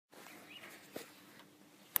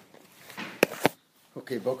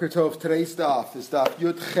Okay, Boker Tov. Today's daf is daf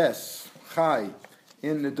Yud Ches Chai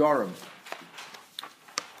in Nedarim.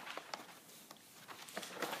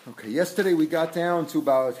 Okay, yesterday we got down to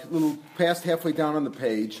about a little past halfway down on the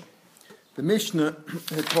page. The Mishnah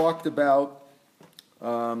had talked about.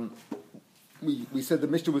 We said the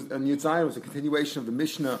Mishnah was on Yud Zayin was a continuation of the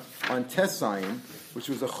Mishnah on Tes Zayin, which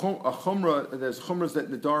was a chumrah. There's chumras that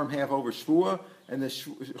Nedarim have over Shvuah, and the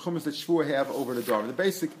chumras that Shvuah have over Nedarim. The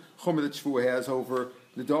basic chumrah that Shvuah has over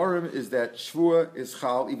Nedarim is that Shvuah is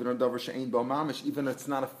chal, even on davar she'ein bo mamish, even if it's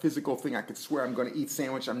not a physical thing. I could swear I'm going to eat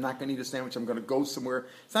sandwich, I'm not going to eat a sandwich, I'm going to go somewhere.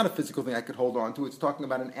 It's not a physical thing I could hold on to. It's talking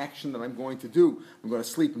about an action that I'm going to do. I'm going to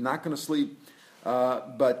sleep, I'm not going to sleep.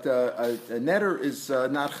 But a netter is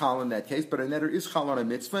not chal in that case, but a netter is chal on a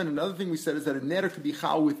mitzvah. And another thing we said is that a netter could be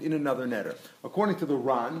chal within another netter. According to the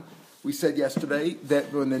Ran, we said yesterday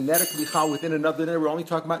that when the netter can be chal within another netter, we're only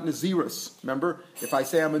talking about nazirus. Remember, if I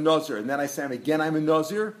say I'm a nazir and then I say I'm a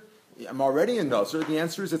nazir, I'm already a nazir. The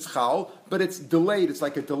answer is it's chal, but it's delayed. It's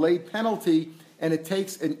like a delayed penalty, and it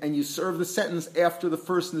takes and you serve the sentence after the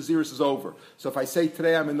first nazirus is over. So if I say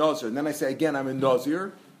today I'm a nazir and then I say again I'm a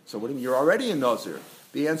nazir, so what do you mean? You're already a nazir.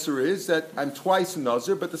 The answer is that I'm twice a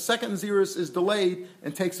nazir, but the second nazirus is delayed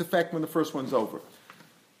and takes effect when the first one's over.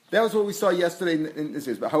 That was what we saw yesterday in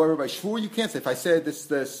this. But however, by shvur, you can't say, if I said this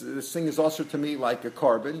thing is also to me like a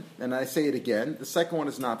carbon, and I say it again, the second one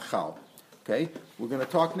is not chal. Okay? We're going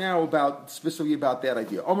to talk now specifically about that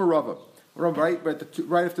idea. Omer Rava. Right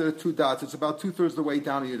after the two dots, it's about 2/3 of the way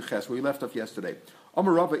down to Yud Ches, where we left off yesterday.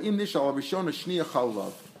 Omer Rava, im nishal rishona shniya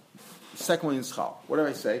chalav. The second one is chal. What did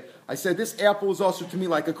I say? I said this apple is also to me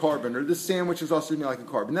like a carbon, or this sandwich is also to me like a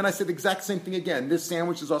carbon. Then I said the exact same thing again. This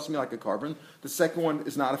sandwich is also to me like a carbon. The second one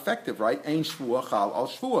is not effective, right? Ein shvua chal al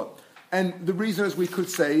shvua. And the reason, as we could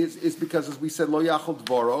say, is because, as we said, lo yachol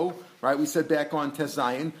dvaro, right? We said back on Tes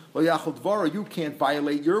Zayin, lo yachol dvaro, you can't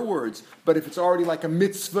violate your words. But if it's already like a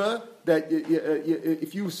mitzvah, that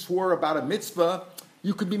if you swore about a mitzvah,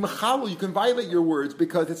 you could be mechal, you can violate your words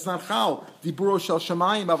because it's not chal. Diburo shel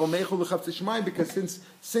shamayim avol meichel lechavtei shamayim, because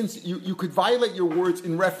since you could violate your words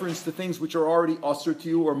in reference to things which are already osur to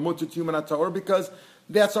you or mutter to you min Torah, because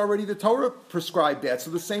that's already the Torah prescribed that. So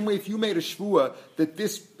the same way, if you made a shvuah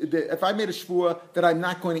if I made a shvuah that I'm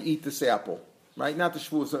not going to eat this apple, right? Not the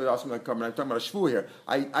shvuah I'm talking about a shvuah here.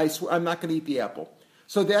 I swear I'm not going to eat the apple.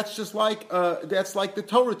 So that's just like the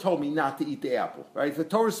Torah told me not to eat the apple, right? If the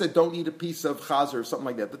Torah said don't eat a piece of chazer or something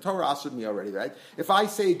like that, the Torah asked me already, right? If I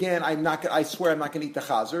say again I swear I'm not going to eat the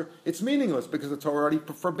chazer, it's meaningless because the Torah already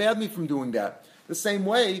forbade me from doing that. The same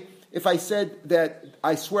way, if I said that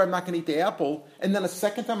I swear I'm not going to eat the apple, and then a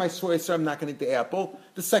second time I swear I'm not going to eat the apple,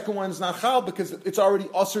 the second one is not chal because it's already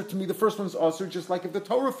usher to me. The first one's usher, just like if the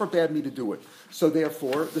Torah forbade me to do it. So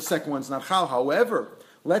therefore, the second one's not chal. However,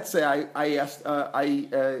 let's say I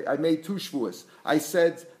made two shvuas. I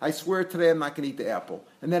said, I swear today I'm not going to eat the apple.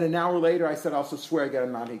 And then an hour later I said, I also swear again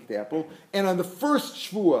I'm not going to eat the apple. And on the first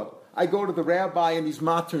shvua, I go to the rabbi and he's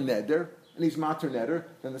mater neder,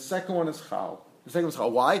 then the second one is chal. The second one is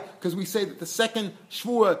chal. Why? Because we say that the second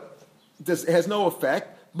shvua has no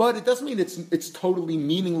effect, but it doesn't mean it's totally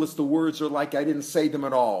meaningless. The words are like I didn't say them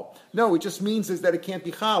at all. No, it just means is that it can't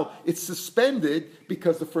be chal. It's suspended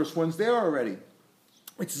because the first one's there already.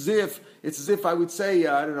 It's as if I would say,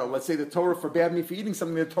 I don't know, let's say the Torah forbade me for eating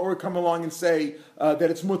something, the Torah come along and say that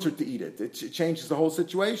it's mutter to eat it. It changes the whole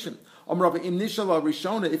situation.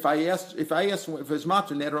 If I ask if it's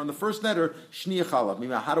matter netter on the first netter, shniya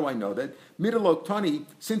chalav. How do I know that? Midalok tani,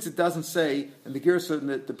 since it doesn't say, and the Gersa and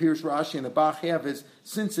the Pirush Rashi and the Bach have is,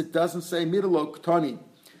 since it doesn't say midalok tani,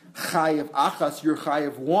 chayav achas, you're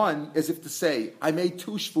chayav one, as if to say, I made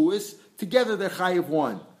two shvuas, together they're chayav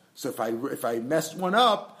one. So if I messed one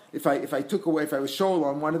up, if I was shol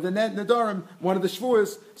on one of the nedarim, one of the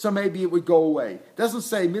shvuas, so maybe it would go away. It doesn't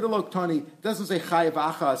say midalok tani, doesn't say chayav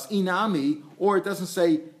achas inami, or it doesn't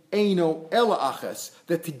say eino ela achas,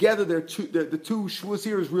 that together the two shvuas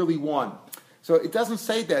here is really one. So it doesn't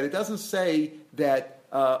say that. It doesn't say that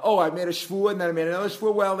I made a shvua and then I made another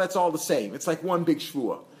shvua. Well, that's all the same. It's like one big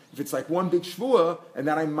shvua. If it's like one big shvua, and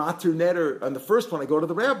then I mater netter on the first one, I go to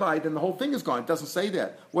the rabbi, then the whole thing is gone. It doesn't say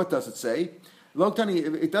that. What does it say?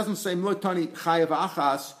 It doesn't say Lotani chayav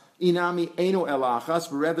achas inami eno el achas,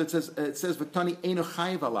 but rather it says V'tani eno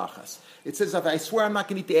chayav al achas. It says if I swear I'm not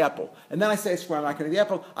going to eat the apple, and then I say I swear I'm not going to eat the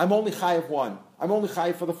apple, I'm only chayav one. I'm only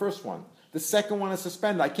chayav for the first one. The second one is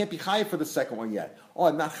suspended. I can't be chayav for the second one yet. Oh,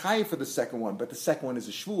 I'm not chayav for the second one, but the second one is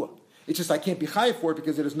a shvua. It's just I can't be chayav for it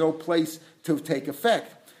because there is no place to take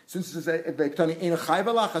effect. Since it's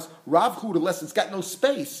Rav Hu, unless it's got no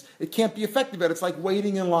space, it can't be effective. It's like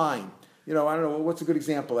waiting in line. I don't know, what's a good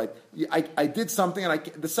example? Like, I did something, and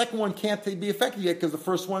the second one can't be effective yet because the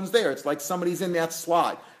first one's there. It's like somebody's in that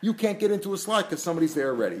slot. You can't get into a slot because somebody's there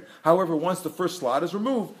already. However, once the first slot is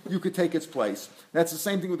removed, you could take its place. That's the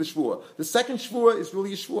same thing with the shvuah. The second shvuah is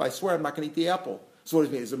really a shvuah. I swear I'm not going to eat the apple. So what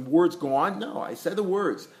does it mean? Is the words gone? No, I said the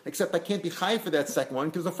words. Except I can't be high for that second one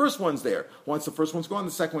because the first one's there. Once the first one's gone,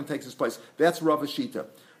 the second one takes its place. That's Rav Ashita.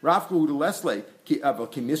 Rav Yehuda Leslie,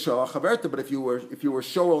 but if you were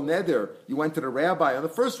Shoel Neder, you went to the rabbi on the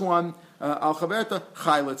first one, Al Chaverta,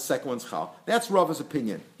 Chaylet, second one's Chal. That's Rav's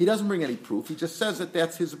opinion. He doesn't bring any proof. He just says that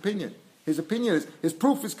that's his opinion. His opinion is, his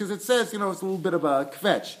proof is because it says, it's a little bit of a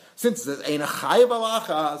kvetch. Since it says, Ein Chayev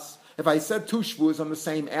Alachas, if I said two shvuas on the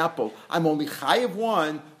same apple, I'm only chayev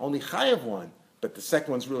one, but the second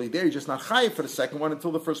one's really there. You're just not chayev for the second one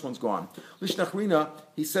until the first one's gone. Lishnachrina,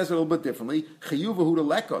 he says it a little bit differently. Chiyuvahu to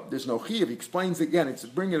leka. There's no chiyev. He explains again. It's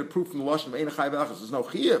bringing a proof from the lashon of ein chayev achas. There's no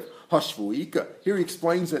chiyev. Hashvuika. Here he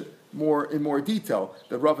explains it in more detail.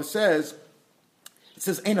 The Rava says, it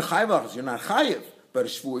says ein chayev achas. You're not chayev. But a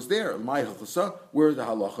shvu is there. Where the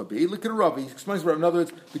halacha be? Look at Rav. He explains Rav. In other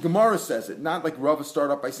words, the Gemara says it. Not like Rav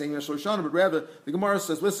start up by saying Rosh Hashanah, but rather the Gemara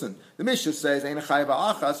says, listen, the Mishnah says, Ein chayav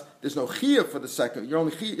achas, there's no chiyah for the second. You're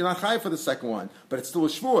not chayav for the second one, but it's still a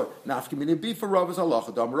shvu. Nafkamina be for Rav's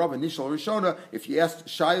halacha. Dam Rav initial Rishona. If you asked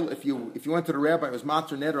Shail, if you went to the rabbi, it was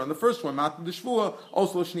matzah neder on the first one, matzah the shvu.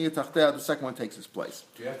 Also l'shniyah tachteh, the second one takes its place.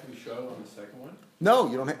 Do you have to be Shail on the second one?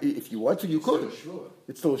 No, you don't. If you want to, you could.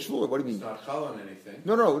 It's still a shvuah. What do you mean? It's not chal on anything.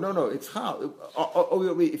 No. It's chal.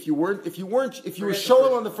 Wait. If you were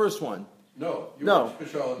shoel on the first one. No.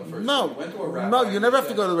 Weren't shoel on the first one. You went to a rabbi. No, you never have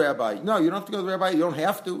to go to the rabbi. No, you don't have to go to the rabbi. You don't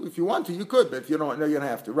have to. If you want to, you could. But if you don't, no, you don't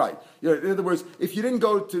have to. Right. In other words, if you didn't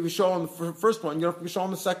go to shoel on the first one, you don't have to be shoel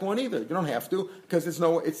on the second one either. You don't have to because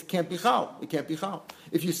it can't be chal. It can't be chal.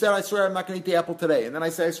 If you said, I swear I'm not going to eat the apple today, and then I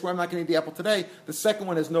say, I swear I'm not going to eat the apple today, the second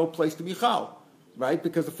one has no place to be chal. Right?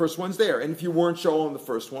 Because the first one's there. And if you weren't shoel on the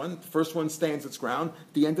first one stands its ground.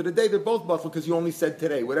 At the end of the day, they're both butl because you only said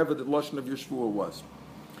today, whatever the lashon of your shvuah was.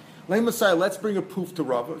 Messiah, let's bring a proof to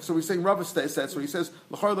Rav. So we're saying Rav says, so he says,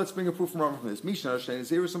 L'char, let's bring a proof from Rav from this. Mishnah,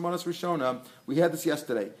 Nazirus and Manas Rishona, we had this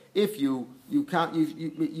yesterday. If you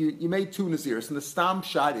made two Nazirus, and the stam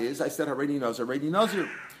shot is, I said already Nazir,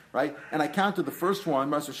 right? And I counted the first one,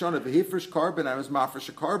 Manas Rishona, V'hifresh carbon, I was mafresh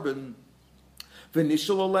a carbon.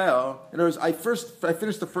 V'nishal aleh. In other words, I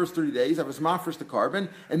finished the first 30 days. I was mafresh the carbon,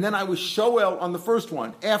 and then I was shoel on the first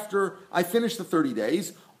one. After I finished the 30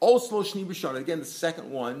 days, also shni b'shana. Again, the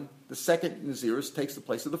second Nazirus takes the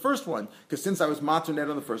place of the first one. Because since I was matzah net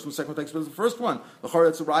on the first one, the second one takes the place of the first one. L'chara,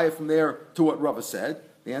 it's a raya from there to what Rava said.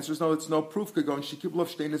 The answer is no, it's no proof could go in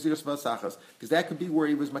Shekibulov Shtei Nazirus Vasachas. Because that could be where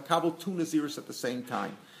he was makabel two Nazirus at the same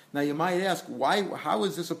time. Now you might ask, how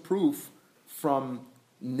is this a proof from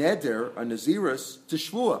neder, a nazirus, to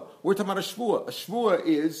shvuah? We're talking about a shvuah. A shvuah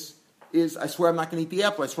is I swear I'm not going to eat the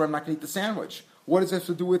apple. I swear I'm not going to eat the sandwich. What does this have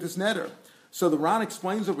to do with this neder? So the Ran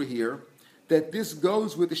explains over here that this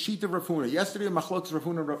goes with the sheet of Rav Huna. Yesterday, machlokes Rav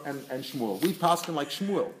Huna and Shmuel. We passed him like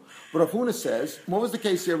Shmuel. But Rav Huna says, what was the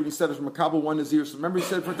case here when he said it was makabel one nazirus? Remember he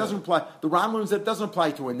said it doesn't apply. The Ran learns that it doesn't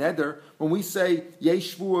apply to a neder. When we say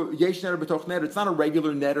yesh neder b'toch neder, it's not a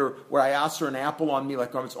regular neder where I ask for an apple on me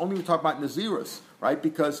like it's only we talk about nazirus. Right?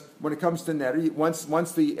 Because when it comes to neder,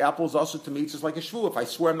 once the apple is also to me, it's just like a shvu. If I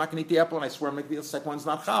swear I'm not going to eat the apple and I swear I'm going to eat the second one's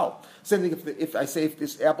not chal. Same thing if I say if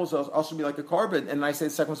this apple is also be like a carbon and I say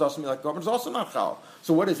the second one's also be like a carbon, it's also not chal.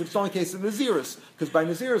 So what is it? It's only case of nazirus. Because by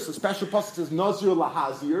nazirus, the special pasuk says nazir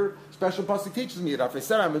lahazir. Special pasuk teaches me that if I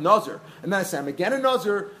said I'm a nazir and then I say I'm again a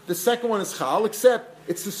nazir, the second one is chal, except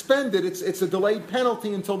it's suspended. It's a delayed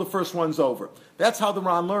penalty until the first one's over. That's how the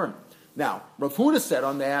Ran learned. Now, Rav Huna said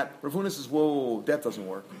on that, Rav Huna says, whoa, that doesn't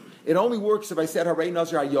work. It only works if I said, Harei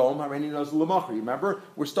Nazir Hayom, Harei Nazir L'machar. Remember,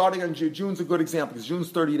 we're starting on June. June's a good example, because June's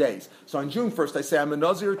 30 days. So on June 1st, I say, I'm a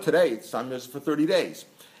Nazir today. It's time for 30 days.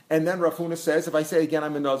 And then Rav Huna says, if I say again,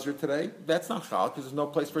 I'm a Nazir today, that's not Chal, because there's no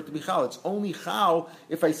place for it to be Chal. It's only Chal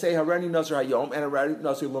if I say, Harei Nazir Hayom, and Harei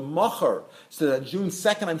Nazir L'machar. So that on June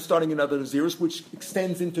 2nd, I'm starting another Nazirus, which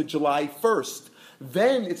extends into July 1st.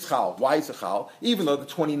 Then it's chal. Why is it chal? Even though the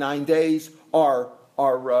 29 days are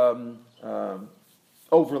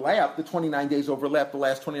overlap, the 29 days overlap the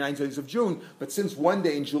last 29 days of June, but since one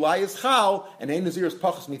day in July is chal, and Ein Nazir is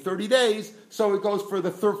pachas me 30 days, so it goes for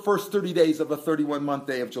the first 30 days of a 31-month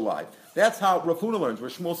day of July. That's how Rav Huna learns,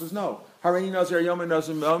 where Shmuel says no. Harei Nazir Yom and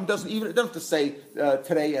Nazir Yom doesn't have to say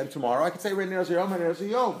today and tomorrow. I could say Harei Nazir Yom and Nazir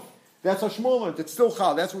Yom. That's how Shmuel learned. It's still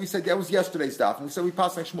chal. That's what we said. That was yesterday's stuff. And we said we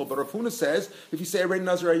passed like Shmuel. But Rav Huna says, if you say Harei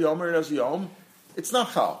Nazir Yom or Nazir Yom, It's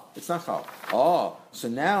not chal. It's not chal. Oh, so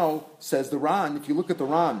now, says the Ran, if you look at the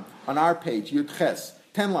Ran on our page, Yud Ches,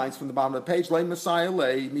 10 lines from the bottom of the page, Lay Messiah,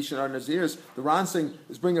 Lay, Mishanar Nazirs, the Ran saying,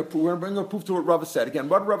 we're going to bring a proof to what Rava said. Again,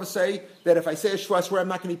 what did Rava say? That if I say a shua, I swear I'm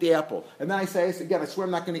not going to eat the apple. And then I say, again, I swear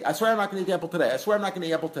I'm not going to eat the apple today. I swear I'm not going to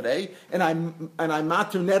eat the apple today. And I'm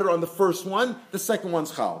matur neder on the first one, the second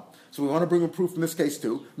one's chal. So we want to bring a proof in this case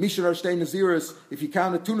too. Mishanar Shtei Naziris, if you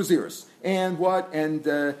counted 2 Naziris. And what? And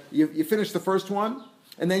you finish the first one,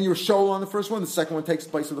 and then you're shol on the first one. The second one takes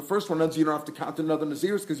place of the first one. So you don't have to count another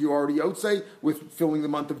Naziris because you already Yotzei with filling the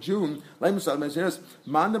month of June.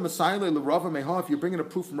 Manda Messiah Rava Meha. If you're bringing a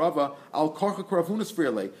proof from Rava, Al Korcha Karavunas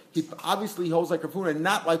Firle. He obviously holds like Ravuna,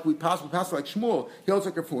 not like we pass like Shmuel. He holds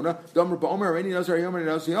like Ravuna. Domer Ba'omer Any Nazir Yom and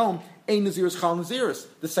Nazir Yom. Ein Naziris Chal Naziris.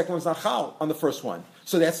 The second one's not Chal on the first one.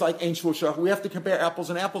 So that's like Ein Shvuah Shach. We have to compare apples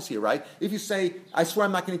and apples here, right? If you say, I swear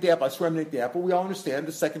I'm not going to eat the apple, I swear I'm going to eat the apple, we all understand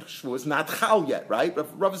the second Shvuah is not Chal yet, right?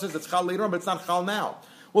 Rava says it's Chal later on, but it's not Chal now.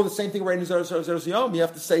 Well, the same thing, Ein Naziris Yom. You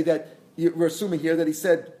have to say that we're assuming here that he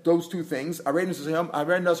said those two things. Ein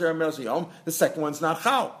Naziris Yom. The second one's not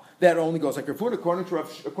Chal. That only goes like Rafun. According to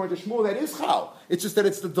Shmuel, that is chal. It's just that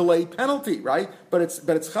it's the delayed penalty, right? But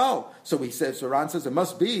it's chal. So he says, so Ran says it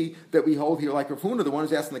must be that we hold here like Rafuna, the one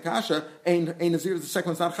who's asking the kasha, ein nazir. The second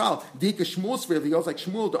one's not chal. Dika Shmuel sphere. He goes like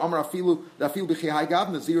Shmuel. The Amar afilu b'chihai gav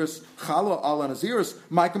naziris chala ala naziris.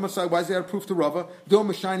 Micah Masai. Why is that a proof to Rava? Do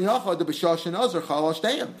mashani hacha the b'shash and nazir chala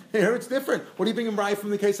shteyim. Here it's different. What do you bring him right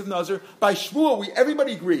from the case of nazir? By Shmuel,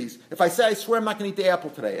 everybody agrees. If I say I swear I'm not going to eat the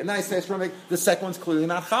apple today, and then I say I swear the second one's clearly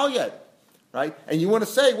not chal yet, right? And you want to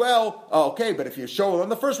say, well, okay, but if you show on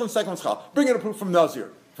the first one, second one's chal. Bring in a proof from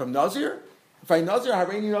Nazir. From Nazir? If I Nazir,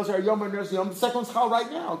 Hareini Nazir, Yom and Nazir, the second one's chal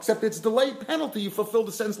right now, except it's delayed penalty. You fulfill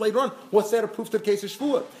the sentence later on. What's that a proof to the case of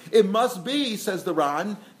Shvuah? It must be, says the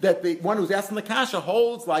Ran, that the one who's asking the kasha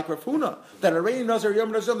holds like Rav Huna, that Hareini Nazir, Yom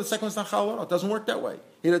and Nazir, the second one's not chal. No, it doesn't work that way.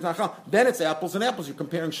 Then it's apples and apples. You're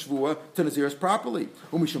comparing Shvuah to Naziris properly.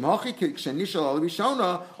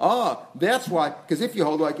 That's why. Because if he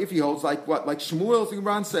holds like Shmuel,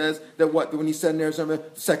 Ran says that when he said the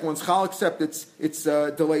second one's chal, except it's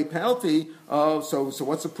delayed penalty. So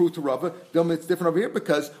what's the proof to Rava? It's different over here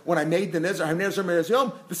because when I made the Nezer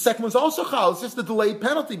Yom, the second one's also chal. It's just a delayed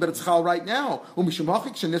penalty, but it's chal right now. That's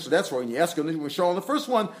why when you ask him, we show on the first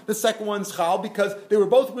one, the second one's chal because they were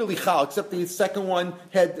both really chal, except the second one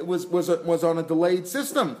was on a delayed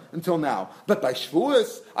system until now. But by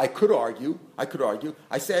Shavuos, I could argue. I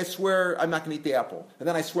say I swear I'm not going to eat the apple, and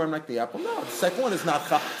then I swear I'm not going to eat the apple. No, the second one is not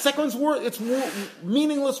chal. Second one's it's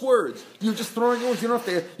meaningless words. You're just throwing words. You don't have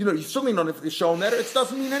to. You certainly don't have to show them that. It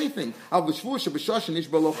doesn't mean anything. The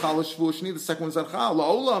second one's not chal.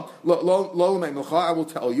 I will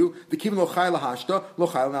tell you the kim lo chai lahashta lo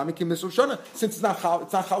chai nami kim misroshana. Since it's not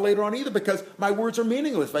chal later on either because my words are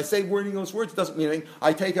meaningless. If I say meaningless words, it doesn't mean anything.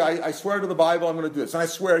 I swear to the Bible I'm going to do this, and I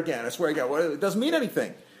swear again. Well, it doesn't mean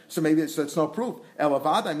anything. So maybe it's no proof.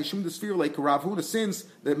 Elavada mishum desfir like Rav Huna, since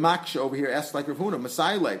the maksha over here asks like Rav Huna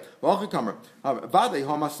Messiah like Vachikamer Vade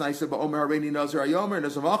Hamas Naisa Omer Reini Nazir Yomer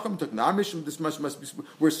Nazavachim took Narmishim. This must be.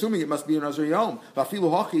 We're assuming it must be a Nazir Yom.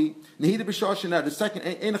 Vafilu Hachi Nehida B'Shoshin. The second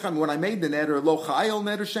Enacham when I made the neder Lo Chayil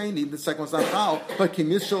neder Sheni. The second one's not Chal, but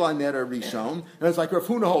Kimishal neder Rishon. And it's like Rav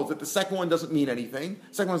Huna holds that the second one doesn't mean anything.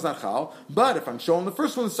 The second one's not Chal. But if I'm showing the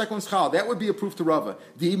first one, the second one's Chal, that would be a proof to Rava.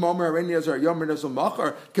 Di Omer Reini Nazir Yomer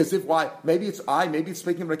Nazavachar. Because if why? Maybe it's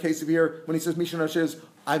speaking of a case of here when he says Mishnah says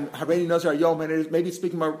I'm Hareini Nazir Yom, and maybe it's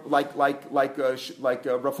speaking about like Rav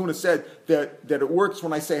Huna said that it works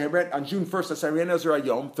when I say on June 1st I say Hareini Nazir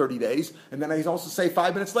Yom 30 days, and then I also say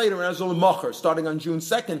 5 minutes later Nazir Macher starting on June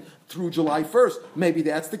 2nd through July 1st. Maybe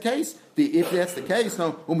that's the case. If that's the case,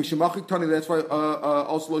 no. That's why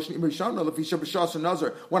also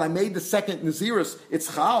when I made the second Naziris,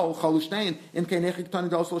 it's Chal Chalushnein.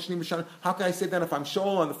 How can I say that if I'm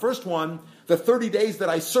showing on the first one, the 30 days that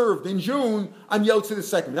I served in June, I'm Yotze the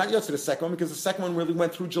second. Not Yotze the second one because the second one really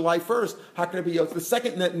went through July 1st. How can it be Yotze? The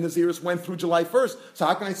second Naziris went through July 1st. So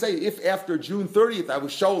how can I say if after June 30th I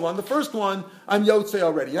was Shoel on the first one, I'm Yotze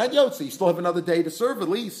already? Not Yotze. You still have another day to serve at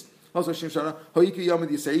least. Even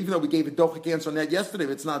though we gave a dochik answer on that yesterday,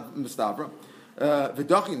 it's not Mustavra.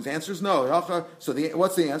 Vidachin's answer is no. So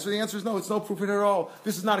what's the answer? The answer is no. It's no proof at all.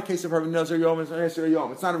 This is not a case of Hareini Nazir Yom. It's not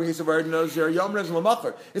a case of Hareini Nazir Yom.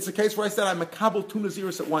 It's a case where I said I'm a kabel two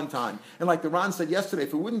Naziris at one time. And like the Ran said yesterday,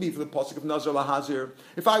 if it wouldn't be for the pasuk of Nazir lahazir,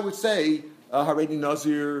 if I would say Hareini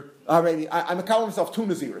Nazir, I'm a kabel myself two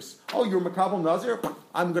Naziris. Oh, you're a kabel Nazir?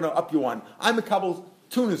 I'm going to up you one. I'm a kabel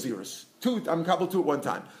two Naziris. I'm coupled two at one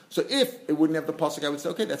time. So if it wouldn't have the pasuk, I would say,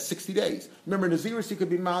 okay, that's 60 days. Remember, Naziris you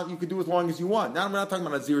could do as long as you want. Now we're not talking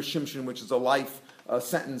about Nazir Shimshin, which is a life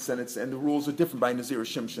sentence, and the rules are different by Nazir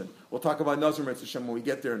Shimshin. We'll talk about Nazir Mitzvah when we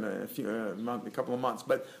get there in a couple of months.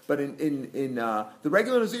 But in the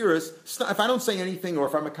regular Naziris, if I don't say anything, or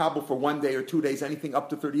if I'm a kabul for 1 day or 2 days, anything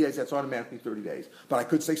up to 30 days, that's automatically 30 days. But I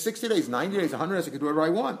could say 60 days, 90 days, 100 days. I could do whatever I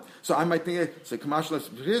want. So I might think, say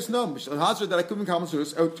Kamash no Hazard that I couldn't come out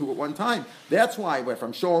two at one time. That's why if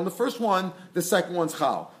I'm showing the first one, the second one's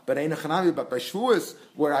chal. But by Shavuos,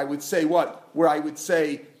 where I would say what? Where I would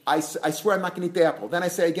say, I swear I'm not going to eat the apple. Then I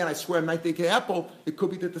say again, I swear I'm not going to eat the apple. It could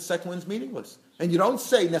be that the second one's meaningless. And you don't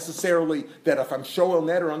say necessarily that if I'm shoel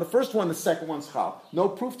neder on the first one, the second one's chal. No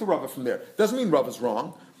proof to Rava from there. Doesn't mean Rava's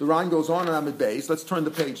wrong. The Ran goes on and Amid Beis. Let's turn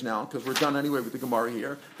the page now, because we're done anyway with the Gemara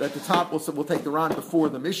here. At the top, we'll take the Ran before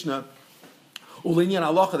the Mishnah. Ulinyan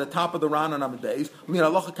halacha, the top of the Ran on Amid Beis.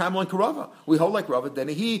 Halacha kaimon karava. We hold like Rava. Then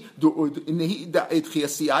we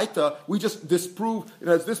just disprove.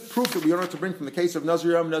 There's this proof that we don't have to bring from the case of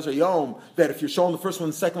Nazir Yom, Nazir Yom, that if you're showing the first one,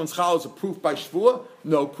 the second one's chal is a proof by Shvuah.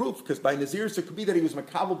 No proof, because by Naziris it could be that he was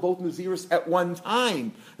makabel both Naziris at one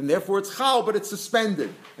time, and therefore it's chal, but it's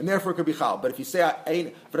suspended, and therefore it could be chal. But if you say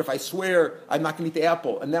but if I swear I'm not going to eat the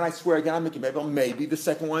apple, and then I swear again I'm making maybe the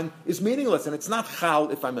second one is meaningless, and it's not chal.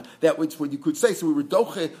 If I'm that was what you could say. So we were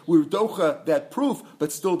docha that proof,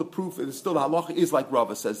 but still the proof is still the halacha is like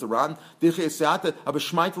Rava says the Ran.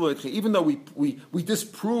 Even though we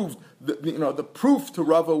disproved the proof to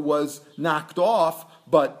Rava was knocked off,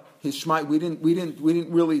 but his shmai, we didn't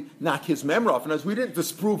really knock his memra off. And as we didn't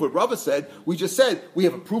disprove what Rava said, we just said we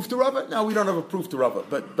have a proof to Rava. No, we don't have a proof to Rava.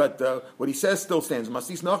 But what he says still stands.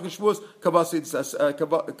 Masis nachin shvus kavasi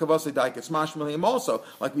daikas mashmalim also.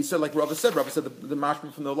 Like we said, like Rava said the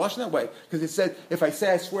mashma from the lashon that way, because it said if I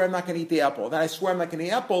say I swear I'm not going to eat the apple, then I swear I'm not going to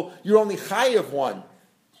eat the apple, you're only chayav one.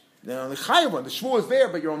 Now, the chayav one, the shvuah is there,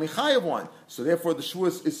 but you're only chayav one. So therefore, the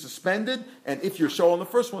shvuah is suspended, and if you're showing the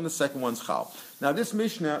first one, the second one's chal. Now, this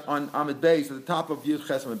Mishnah on Amid Beis, at the top of Yud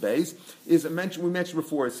Ches Amid Beis, is we mentioned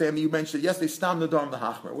before. Sammy, you mentioned yes, they stam nedarim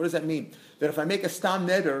l'hachmer. What does that mean? That if I make a stam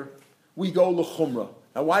neder, we go l'chumra.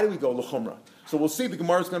 Now, why do we go l'chumra? So we'll see. The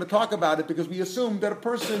Gemara is going to talk about it because we assume that a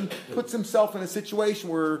person puts himself in a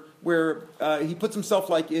situation where he puts himself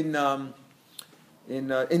like in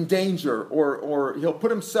danger, or he'll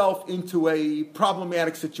put himself into a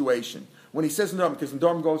problematic situation. When he says nedarim, because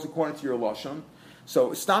nedarim goes according to your lashon.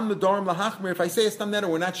 So stam nedarim lahachmer. If I say a stam neder,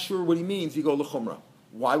 we're not sure what he means. You go l'chumra.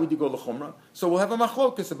 Why would you go l'chumra? So we'll have a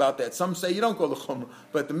machlokas about that. Some say you don't go l'chumra,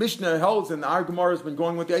 but the Mishnah holds, and our Gemara has been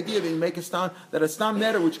going with the idea that you make a stam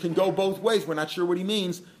neder, which can go both ways. We're not sure what he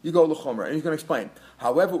means. You go l'chumra, and he's going to explain.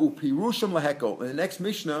 However, upirushim lahekel. In the next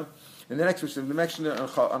Mishnah. In the next Mishnah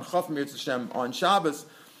on Chaf Mir Hashem on Shabbos,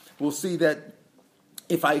 we'll see that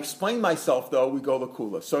if I explain myself, though, we go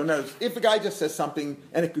l'kula. So notice, if a guy just says something,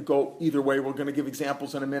 and it could go either way, we're going to give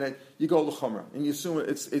examples in a minute, you go l'chumra, and you assume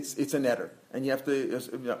it's a netter, and you have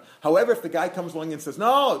to, However, if the guy comes along and says,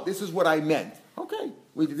 no, this is what I meant, okay,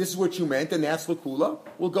 this is what you meant, and that's l'kula,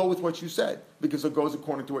 we'll go with what you said, because it goes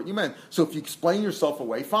according to what you meant. So if you explain yourself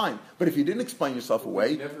away, fine. But if you didn't explain yourself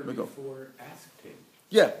away, we go. Asked him.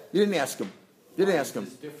 Yeah, you didn't ask him. Ask him.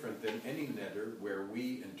 This is different than any netter where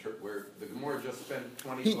where the Gemara just spent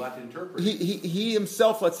 20 lot interpreting. He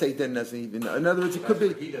himself, let's say, doesn't even know. In other words, it could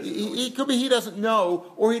be he doesn't know,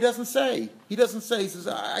 or he doesn't say. He doesn't say. He says,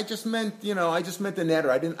 I just meant the netter.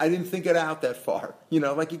 I didn't think it out that far.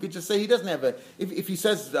 Like you could just say he doesn't have a. If he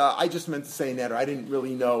says I just meant to say netter, I didn't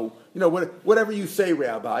really know. Whatever you say,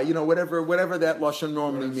 Rabbi. Whatever that lashon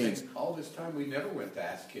normally means. All this time we never went to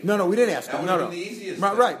ask him. No, we didn't ask him. No. The easiest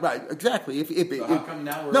right, exactly. How come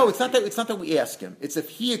now we're it's not that we ask him. It's if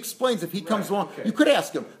he explains. If he comes along, okay. You could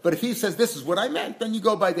ask him. But if he says this is what I meant, then you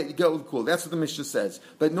go by that. You go cool. That's what the Mishnah says.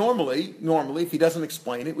 But normally, if he doesn't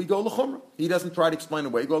explain it, we go l'chumra. He doesn't try to explain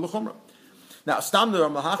away. Go l'chumra. Now, stam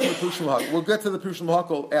nedarim lahachmer prushim lahak. We'll get to the prushim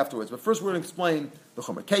lahakol afterwards. But first, we're going to explain the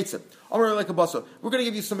chumra. Ketzim. Amar like a basa. We're going to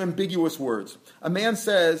give you some ambiguous words. A man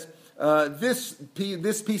says. This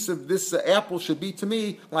piece of this apple should be to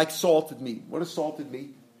me like salted meat. What is salted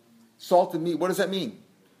meat? Salted meat. What does that mean?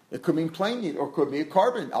 It could mean plain meat, or it could be a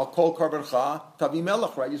carbon. I'll call carbon cha tavi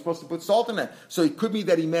melech. Right? You're supposed to put salt in it. So it could be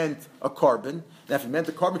that he meant a carbon. Now, if he meant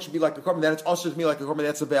the carbon should be like a carbon, then it's also to me like a carbon.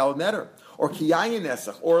 That's a valid netter. Or kiyayin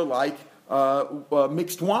nesach, or like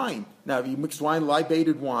mixed wine. Now, if you mixed wine,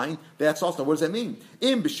 libated wine, that's also. What does that mean?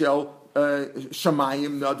 In b'shel.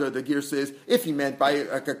 Shamayim, the gear says, if he meant by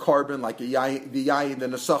a carbon, like the yayin, the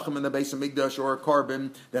nesachim in the base of Migdash, or a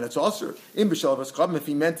carbon, then it's also in b'shel v'schabim. If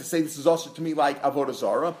he meant to say this is also to me like avodah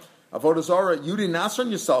zarah, Avodah Zarah, you didn't answer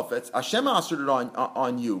on yourself. It's Hashem answered it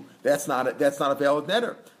on you. That's not a valid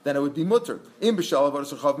neder. Then it would be mutter. Im b'shel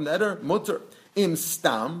avodah zachav neder mutter. Im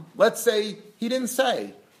stam. Let's say he didn't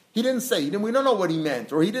say. We don't know what he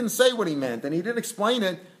meant, or he didn't say what he meant, and he didn't explain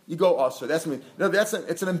it. You go usher. It's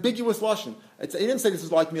an ambiguous lashon. He didn't say this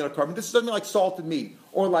is like meal or carbon. This is something like salted meat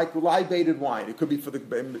or like libated wine. It could be for the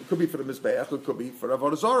mizbeach. It could be for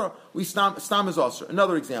avodah zarah. We stam is usher.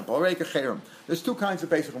 Another example. There's two kinds of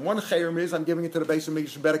basic. One chayrim is I'm giving it to the base of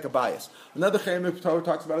mikdash bedek abayis. Another chayrim the Torah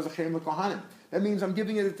talks about is a chayrim l'kohanim. That means I'm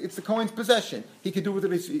giving it, it's the Kohen's possession. He could do with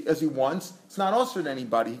it as he wants. It's not usher to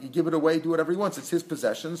anybody. He could give it away, do whatever he wants. It's his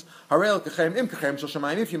possessions. If you make chem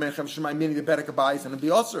shemayim, meaning the bedek abayis, and it'd be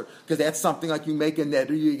usher. Because that's something like you make a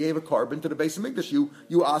neder, you gave a carbon to the base of mikdash.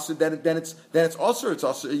 You usher, then it's usher. It's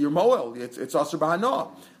usher, your moel. It's usher b'hanoah.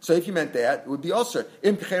 So if you meant that, it would be usher.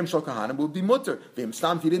 Im kechem shel kahanim would be mutter.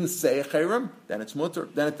 If you didn't say a chayrim, then it's mutter.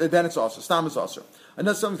 Then it's usher. Stam is usher.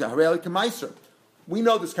 Another something, harei k'maiser. We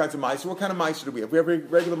know this kinds of meiser. What kind of meiser do we have? We have a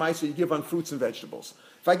regular meiser you give on fruits and vegetables.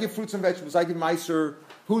 If I give fruits and vegetables, I give meiser.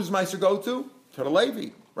 Who does meiser go to? To the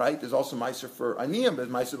Levi, right? There's also meiser for aniyim. There's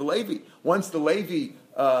meiser to the Levi. Once the Levi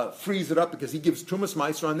frees it up because he gives trumas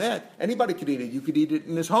meiser on that, anybody could eat it. You could eat it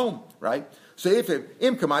in his home, right? So if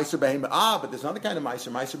im meiser behem, but there's another kind of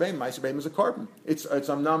meiser. Meiser behem is a carbon. It's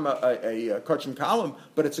amnam a kachim kalam,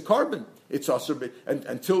 but it's a carbon. It's also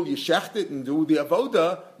until you shecht it and do the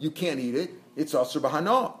avoda, you can't eat it. It's asur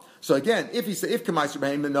b'hana. So again, if he said if k'maiser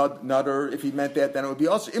b'heim nutter, if he meant that, then it would be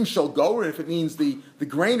asur. Im shel gorer, if it means the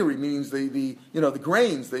granary, means the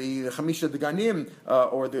grains, the chamisha deganim,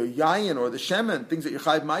 or the yayin or the shemen, things that you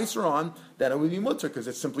chayv meiser on, then it would be mutter because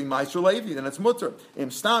it's simply meiser levi. Then it's mutter.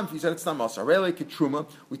 Im stam, if you said it's stam asur. Rele truma.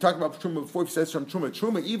 We talked about truma before. If you said it's from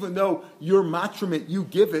truma, even though you're matrim it, you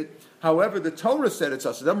give it. However, the Torah said it's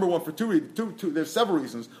usher. Number one, for two. There's several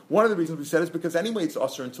reasons. One of the reasons we said is because anyway it's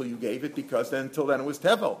usher until you gave it, because until then it was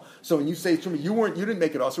tevel. So when you say to me, you didn't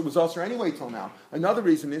make it usher, it was usher anyway till now. Another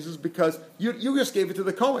reason is because you just gave it to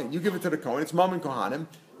the Kohen. You give it to the Kohen. It's mom and kohanim.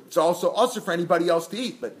 It's also usher for anybody else to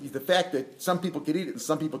eat. But the fact that some people could eat it and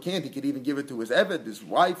some people can't, he could even give it to his eved, his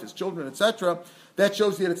wife, his children, etc. That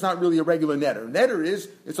shows you that it's not really a regular netter. Netter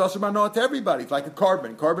it's also manoah to everybody. It's like a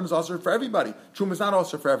carbon. Carbon is also for everybody. Truma is not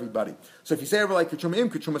also for everybody. So if you say ever like truma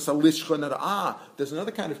salishcha, there's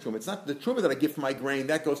another kind of truma. It's not the truma that I give for my grain,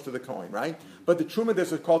 that goes to the Kohen, right? But the truma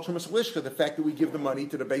that's called truma salishcha, the fact that we give the money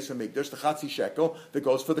to the base of mikdash, the chatzi shekel, that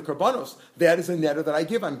goes for the karbanos. That is a netter that I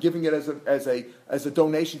give. I'm giving it as a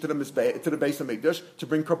donation to the base of mikdash to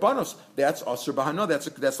bring karbanos. That's asur b'hana.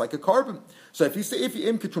 That's like a carbon. So if you say if you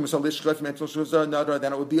truma salishcha,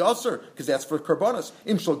 then it would be usher because that's for karbanos.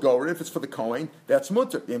 Im shel gorer, if it's for the Kohen, that's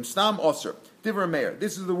mutter. Im stam usher. Div Rameir.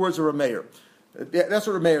 This is the words of Rameir. That's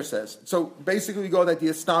what Rameir says. So basically, we go that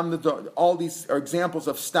the stam nadar. All these are examples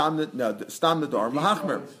of stam nadar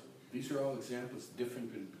mahachmer. These are all examples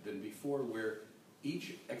different than before, where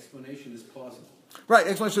each explanation is plausible. Right,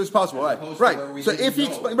 explanation is possible. Right. So if he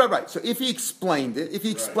So if he explained it, if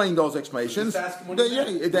he explained those explanations, then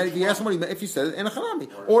if he asked him what he meant, if he said it in a chanami,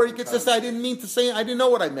 or he could just say, I didn't mean to say, I didn't know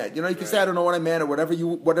what I meant. You could say, I don't know what I meant, or whatever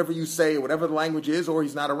you say, or whatever the language is, or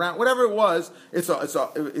he's not around, whatever it was, it's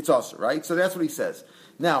us, right? So that's what he says.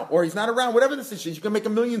 Now, or he's not around, whatever the situation, you can make a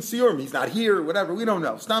million siurim, he's not here, whatever, we don't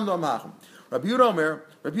know. Stam do amachim. Rabbi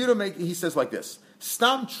Yehuda he says like this: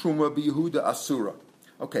 Stam truma bi Yehuda asura.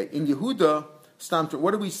 Okay, in Yehuda. Stam,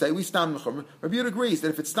 what do we say? We stam mechumer. Rabbi Yehuda agrees that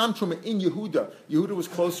if it's stam truma in Yehuda was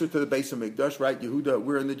closer to the base of Mikdash, right? Yehuda,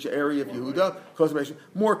 we're in the area of Yehuda, closer to the base.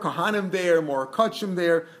 More kahanim there, more kachim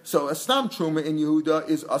there. So a stam truma in Yehuda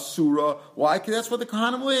is asura. Why? Because that's where the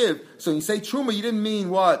kahanim live. So when you say truma, you didn't mean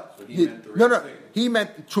what? But he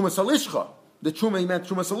meant truma salishcha. The truma, he meant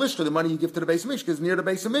truma salishcha, the money you give to the base of Mikdash, is near the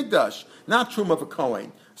base of Mikdash, not truma of a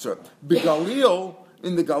Kohen. So Begalil,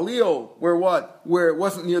 in the Galil, where it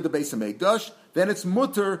wasn't near the base of Mikdash, then it's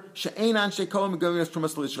mutter she'enan she'kolim megavinas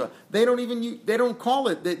trumas salishcha. They don't call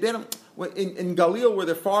it. They don't. In Galil, where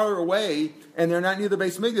they're far away and they're not near the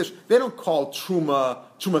base of Mikdash, they don't call truma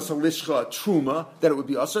salishcha truma, that it would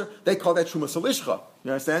be usher. They call that truma salishcha.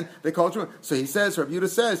 You understand? They call it truma. So he says, Rabbi Yehuda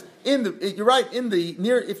says, you're right.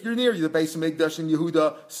 If you're near the base of Mikdash in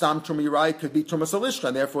Yehuda, stam truma, you're right, could be truma salishcha,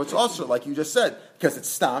 and therefore it's usher, like you just said, because it's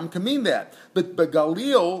stam can mean that. But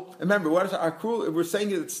Galil, remember, what is our cruel? We're saying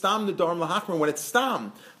that it's stam the darm lahachmer when it's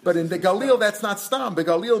stam, but in the Galil that's not stam. The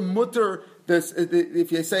Galil mutter.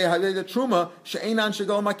 If you say the truma she'enan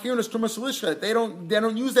shegol makirnas truma salishcha, they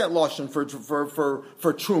don't use that lashon for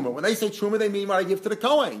truma. When they say truma, they mean what I give to the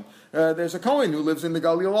Kohen. There's a Kohen who lives in the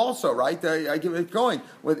Galil also, right? I give it to Kohen.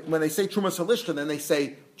 When they say truma salishcha, then they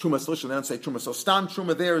say Truma Slisha, they don't say Truma. So Stam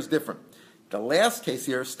Truma there is different. The last case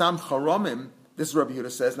here, Stam Charomim, this is Rabbi Yehuda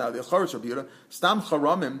says, now the Choretz Rabbi Yehuda, Stam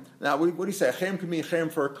Charomim, now what do you say? A Cherem can mean a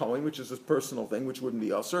Cherem for a Kohen, which is a personal thing, which wouldn't be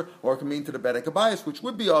Asr, or it can mean to the Bedek Abayis, which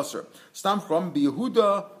would be Asr. Stam Charomim,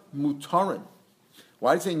 Yehuda Mutarin.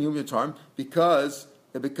 Why is it saying Yom Because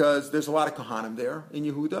there's a lot of Kohanim there in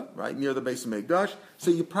Yehuda, right, near the base of Mikdash, so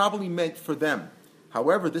you probably meant for them.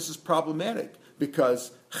 However, this is problematic,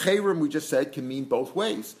 because Cherem, we just said, can mean both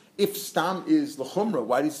ways. If Stam is L'chumra,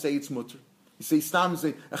 why do you say it's Mutter? You see, Stam is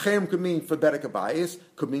a Cherem could mean for Bedek Abayis,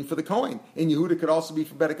 could mean for the Kohen. In Yehuda could also be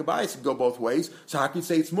for Bedek Abayis, it could go both ways. So how can you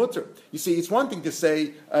say it's Mutter? You see, it's one thing to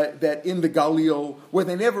say that in the Galil, where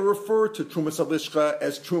they never refer to Trumas Alishcha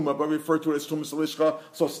as Truma, but refer to it as Trumas Alishcha.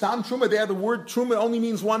 So Stam Truma, there the word Truma only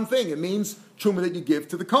means one thing. It means Truma that you give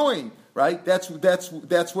to the Kohen, right? That's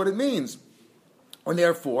what it means. And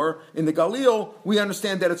therefore, in the Galil, we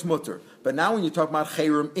understand that it's Mutter. But now when you talk about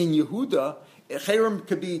Cherem in Yehuda, Cherem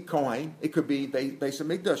could be Kohen, it could be Beis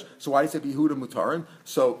Hamikdash. So why do you say Yehuda Mutarim?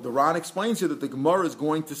 So the Ran explains here that the Gemara is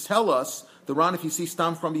going to tell us, the Ran, if you see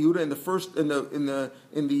Stam from Yehuda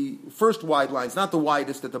in the first wide lines, not the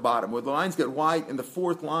widest at the bottom, where the lines get wide in the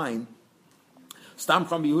fourth line, Stam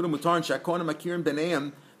from Yehuda Mutarim, Shakonim Akirim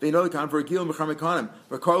Beneim, they know the kind of Vergil Mechamei Kohanim.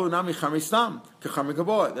 V'karlu nami Chamei Stam Kechamei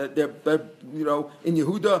Gavoah. In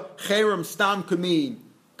Yehuda, Cherem Stam could mean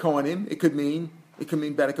Kohanim. It could mean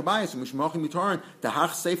Bedek Abayis. And Mishmachim Mitarin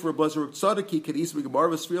Tahach Sefer Blazer Tzadiki Kedis V'Gebar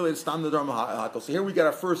V'Sfirle Stam Nadar Mahakol. So here we get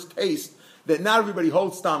our first taste that not everybody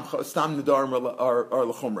holds Stam Nadarim or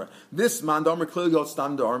L'chumra. This Mandamer clearly holds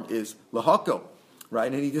Stam Nadarim is L'Hakol. Right,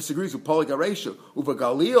 and he disagrees with Poly Garesha. Uva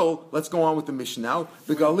Galil, let's go on with the Mishnah now.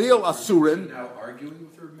 The Galil Asurin. Now arguing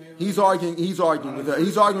with Reb Meir? He's arguing with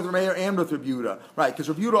Reb Meir and with Reb Yehuda. Right, because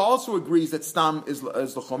Reb Yehuda also agrees that Stam is the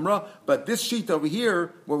Chumrah, but this sheet over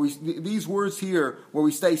here, these words here, where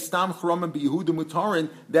we say Stam Charam and Yehuda Mutarin,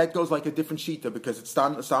 that goes like a different sheet because it's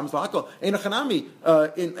Stam's L'Hakol. Ein Achanami,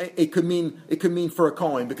 it could mean for a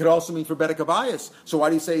Kohen, but it could also mean for Bedek Abayis. So why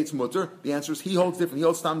do you say it's Mutter? The answer is he holds different. He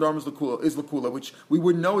holds Stam Dharm is L'Kula, which we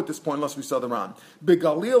wouldn't know at this point unless we saw the Ran.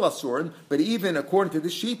 Begalil Asurin, but even according to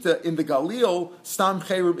this Shita, in the Galil, Stam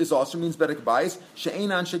Cherem is also means Bedek Abayis.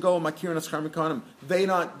 She'enan Shego Makirin Aschar Mekanim. They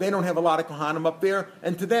don't have a lot of Kohanim up there,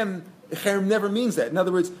 and to them, Cherem never means that. In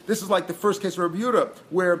other words, this is like the first case of Rabbi Yehuda,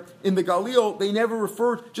 where in the Galil they never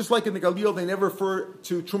refer, just like in the Galil they never refer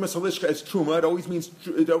to Trumas Halishka as Truma. It always means,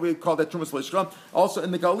 we call that Trumas Halishka. Also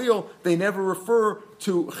in the Galil they never refer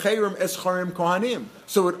to Cherem as Cherem Kohanim.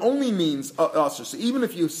 So it only means Asr. So even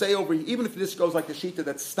if you say even if this goes like the Shita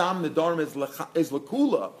that Stam Nedarim is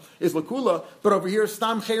Lakula, but over here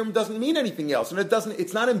Stam Cherem doesn't mean anything else, and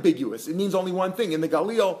it's not ambiguous. It means only one thing. In the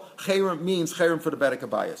Galil, Cherem means Cherem for the Bedek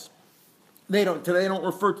Abayis. They don't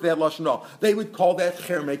refer to that lashon at all. They would call that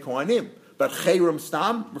Chermei Kohanim, but Cherem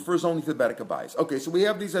Stam refers only to the Bedek Abayis. Okay, so we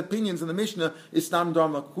have these opinions in the Mishnah. Is Stam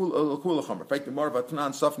Dam Lakula Chomer? In fact, the Mar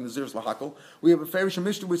Vatanan Safik Naziris Lahakol. We have a Farish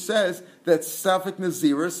Mishnah which says that Safik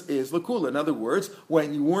Naziris is Lakula. In other words,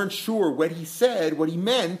 when you weren't sure what he said, what he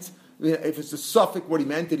meant. If it's a suffix, what he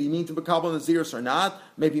meant, did he mean to be Kabbalah Naziris or not?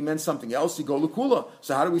 Maybe he meant something else, you go Lakula.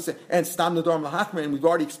 So how do we say, and Stam Nadarm Lahachmer, and we've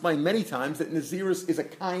already explained many times that Naziris is a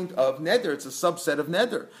kind of Neder, it's a subset of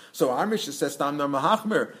Neder. So our Mishnah says Stam Nadarm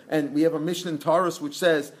Lahachmer, and we have a Mishnah in Taurus which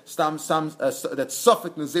says that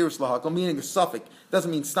suffix Naziris Lahakal, meaning a suffix. Doesn't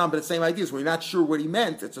mean Stam, but the same idea is where you're not sure what he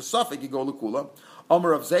meant, it's a suffix, you go Lakula.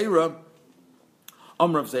 Amar of Zera,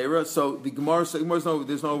 so the Gemara,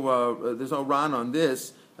 there's no Ran on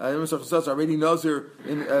this. Already Nazir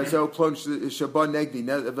in Shabbat Negdi.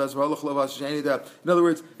 In other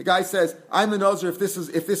words, the guy says, "I'm a Nazir if this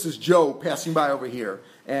is Joe passing by over here."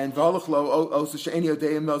 And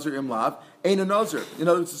ain't a Nazir. In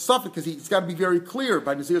other words, it's a suffix because it's got to be very clear.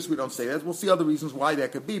 By Naziris, we don't say that. We'll see other reasons why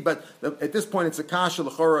that could be. But at this point, it's a kasha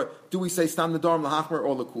l'chora. Do we say stam nedarim lahachmer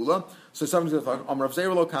or l'kula? So somebody's going to Amar of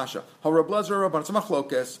Zera lo kasha. Hara blazer rabban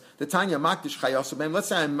tzamachlokes. The Tanya makdish chayasabem. Let's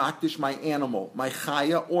say I makdish my animal, my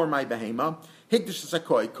chaya or my behema. Hikdish is a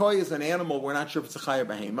koi. Koi is an animal. We're not sure if it's a chaya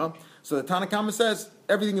behema. So the Tanakama says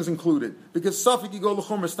everything is included because suffix you go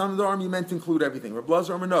l'chomer stam nedarim you meant to include everything. Reb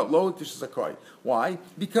Blazer no lo hikdish is a koi. Why?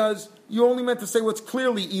 Because you only meant to say what's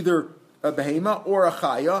clearly either a behema or a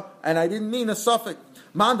chaya, and I didn't mean a suffix.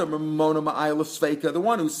 Manda Mona Ma'ayla Sveika, the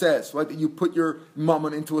one who says that you put your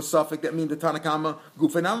mammon into a suffix, that means the Tanakama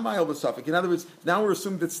Gufenam Ma'ayla suffix. In other words, now we're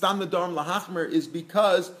assuming that Stam Nedarim Lahachmer is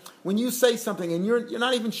because when you say something and you're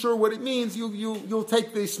not even sure what it means, you'll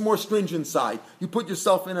take this more stringent side. You put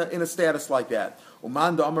yourself in a status like that.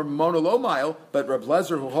 Uman Amar Monolomail, but Reb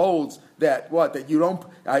Lezer who holds that that you don't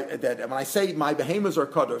that when I say my behemoths are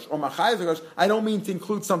kadosh or my chayes are kadosh, I don't mean to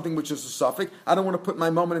include something which is a suffix. I don't want to put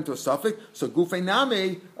my moment into a suffix. So gufei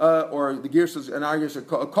name or the gear says an argues a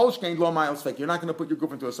kolshkein lo miles fake. You're not going to put your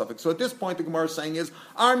goof into a suffix. So at this point, the Gemara is saying is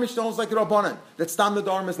our Mishnah is like a rabbanan that stam the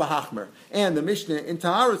darm is lahachmer, and the Mishnah in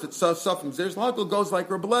Taharas that suffix there's lahakol goes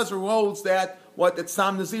like Reb Lezer who holds that. What that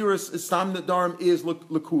Stam Naziris is Stam Nadarm is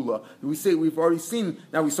Lakula. We've already seen.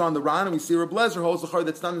 Now we saw in the Ran and we see Reb Lezer holds the char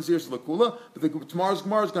that Stam Naziris is Lakula. But tomorrow's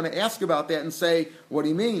Gemara is going to ask about that and say, what do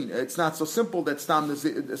you mean? It's not so simple that Stam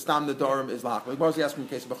Nadarm is Lachla. The Gemara is asking in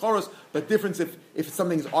the case of Bechoros, but difference if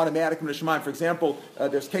something is automatic in the Shemaim. For example,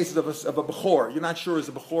 there's cases of a Bechor. You're not sure is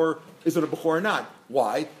it a Bechor or not.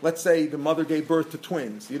 Why? Let's say the mother gave birth to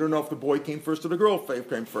twins. You don't know if the boy came first or the girl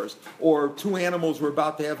came first. Or two animals were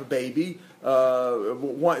about to have a baby.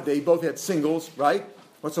 They both had singles, right?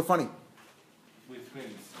 What's so funny? With twins,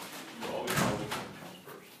 you always know which one comes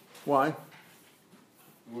first. Why?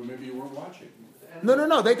 Well, maybe you weren't watching.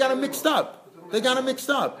 No. They got them mixed up.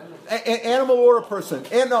 Animal or a person.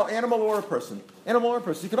 Animal or a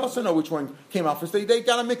person. You could also know which one came out first. They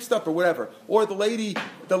got them mixed up or whatever. Or the lady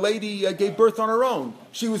gave birth on her own.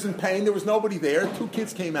 She was in pain. There was nobody there. Two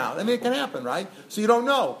kids came out. I mean, it can happen, right? So you don't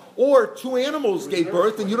know. Or two animals gave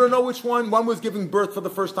birth, and you don't know which one. One was giving birth for the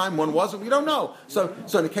first time. One wasn't. We don't know. So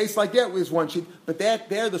in a case like that, was one should. But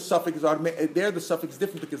there the suffix is automatic. There the suffix is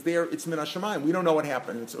different because there it's min hashemayim. We don't know what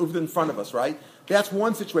happened. It's over in front of us, right? That's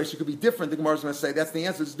one situation. It could be different. The Gemara is going to say that's the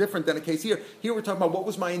answer. It's different than a case here. Here we're talking about what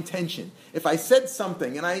was my intention. If I said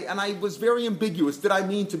something and I was very ambiguous, did I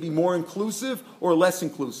mean to be more inclusive or less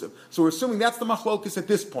inclusive? So we're assuming that's the machlokus at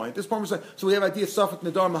this point. At this point, so we have idea suffix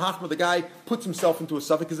nadar mahachma. The guy puts himself into a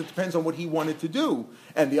suffix because it depends on what he wanted to do.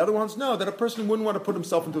 And the other ones know that a person wouldn't want to put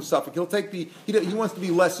himself into a suffix. He'll take he wants to be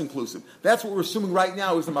less inclusive. That's what we're assuming right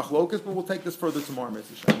now is the machlokus, but we'll take this further tomorrow. Want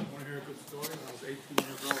to hear a good story? When I was 18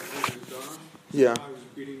 years old, I was in Durham. Yeah. I was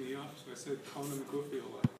beating me up, so I said, "Conan Gufiel."